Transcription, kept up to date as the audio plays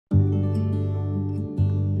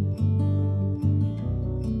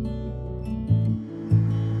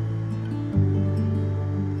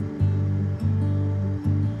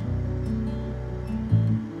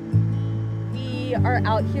are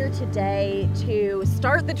out here today to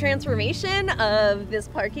start the transformation of this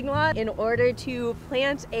parking lot in order to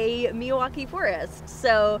plant a Miyawaki forest.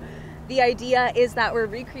 So the idea is that we're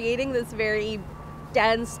recreating this very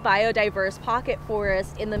dense, biodiverse pocket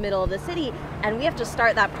forest in the middle of the city, and we have to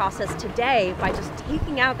start that process today by just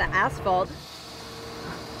taking out the asphalt.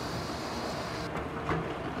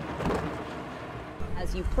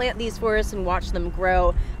 As you plant these forests and watch them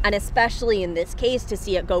grow, and especially in this case, to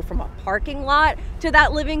see it go from a parking lot to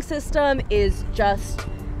that living system is just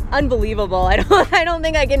unbelievable. I don't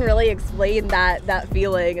think I can really explain that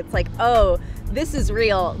feeling. It's like, oh, this is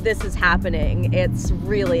real, this is happening. It's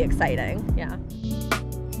really exciting, yeah.